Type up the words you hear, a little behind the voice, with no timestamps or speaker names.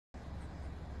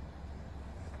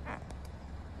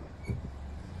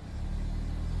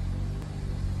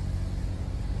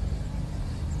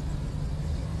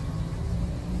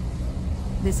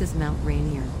This is Mount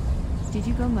Rainier. Did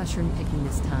you go mushroom picking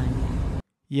this time?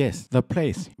 Yes, the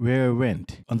place where I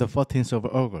went on the 14th of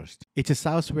August. It's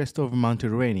southwest of Mount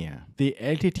Rainier. The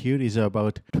altitude is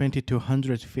about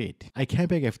 2,200 feet. I came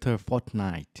back after a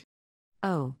fortnight.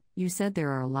 Oh, you said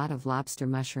there are a lot of lobster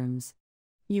mushrooms.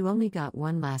 You only got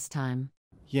one last time.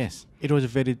 Yes, it was a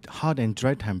very hot and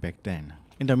dry time back then.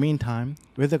 In the meantime,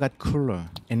 weather got cooler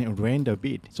and it rained a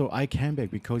bit, so I came back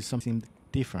because something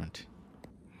different.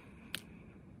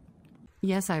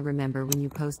 Yes, I remember when you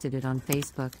posted it on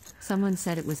Facebook. Someone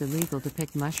said it was illegal to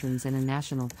pick mushrooms in a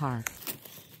national park.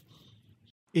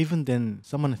 Even then,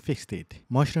 someone fixed it.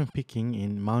 Mushroom picking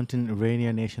in Mountain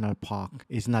Rainier National Park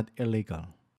is not illegal.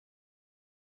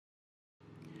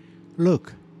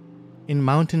 Look, in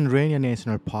Mountain Rainier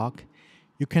National Park,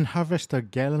 you can harvest a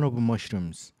gallon of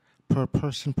mushrooms per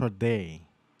person per day.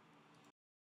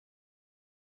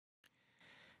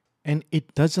 And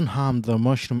it doesn't harm the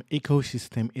mushroom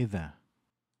ecosystem either.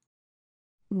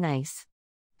 Nice.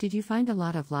 Did you find a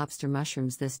lot of lobster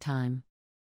mushrooms this time?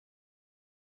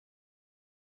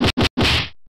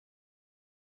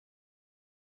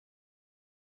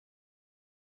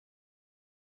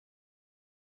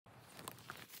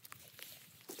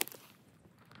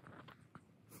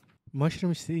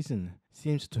 Mushroom season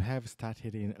seems to have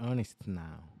started in earnest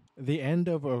now. The end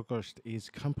of August is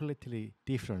completely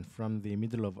different from the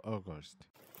middle of August.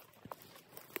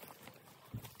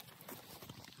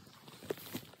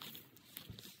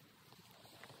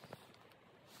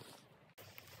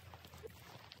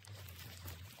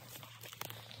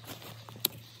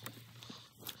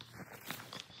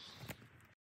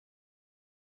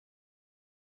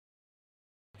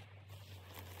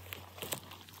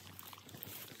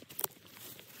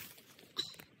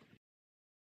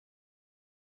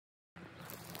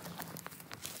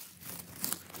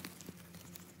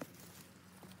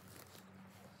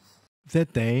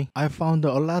 That day, I found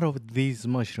a lot of these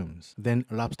mushrooms than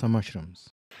lobster mushrooms.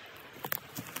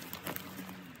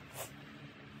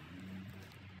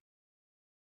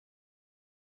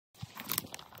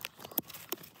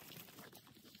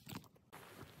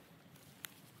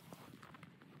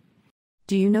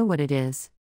 Do you know what it is?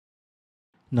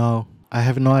 No, I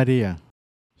have no idea.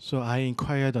 So I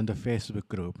inquired on the Facebook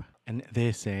group, and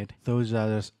they said those are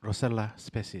the Rosella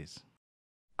species.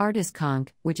 Artist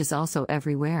conch, which is also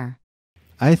everywhere.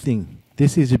 I think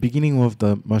this is the beginning of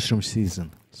the mushroom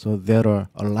season, so there are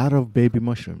a lot of baby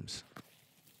mushrooms.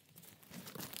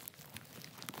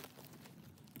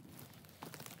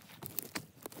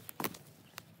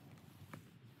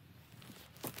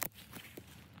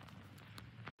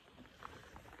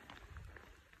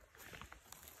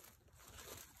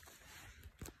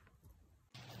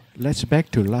 Let's back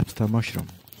to lobster mushroom.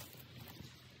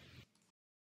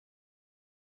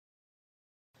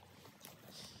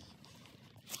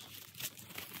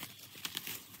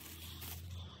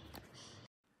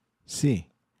 See,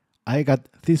 I got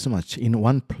this much in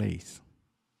one place.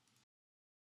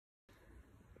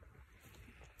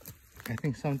 I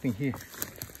think something here.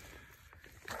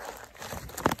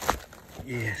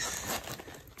 Yes.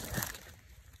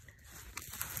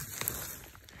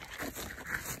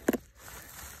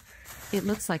 It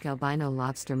looks like albino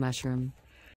lobster mushroom.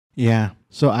 Yeah,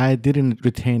 so I didn't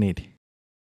retain it.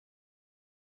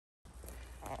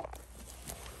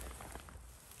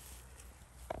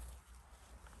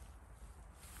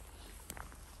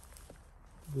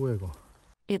 뭐야 이거?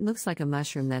 It looks like a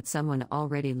mushroom that someone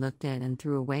already looked at and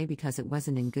threw away because it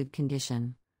wasn't in good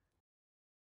condition.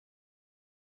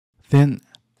 Then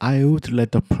I would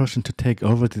let the person to take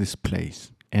over this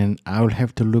place, and I will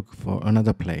have to look for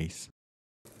another place.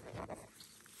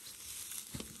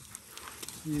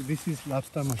 This is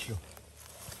lobster mushroom.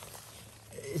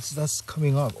 It's just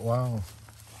coming up. Wow.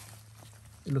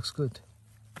 It looks good.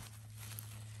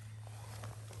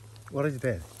 What is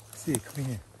that? See, come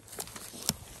here.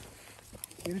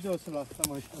 Here's also lobster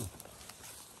mushroom.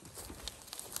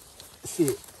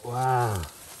 See, wow.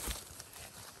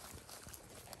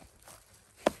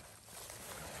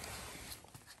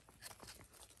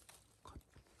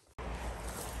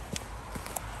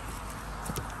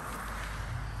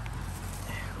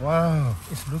 Wow,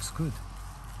 it looks good.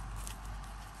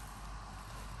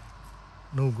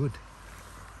 No good.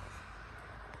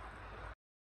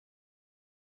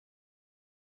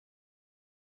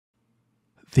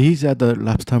 These are the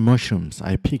lobster mushrooms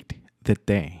I picked that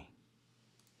day.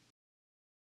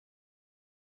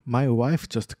 My wife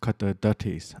just cut the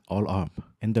dirties all up,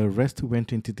 and the rest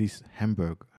went into this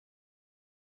hamburger.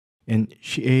 And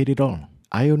she ate it all.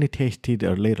 I only tasted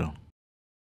a little.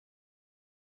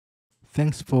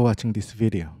 Thanks for watching this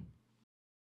video.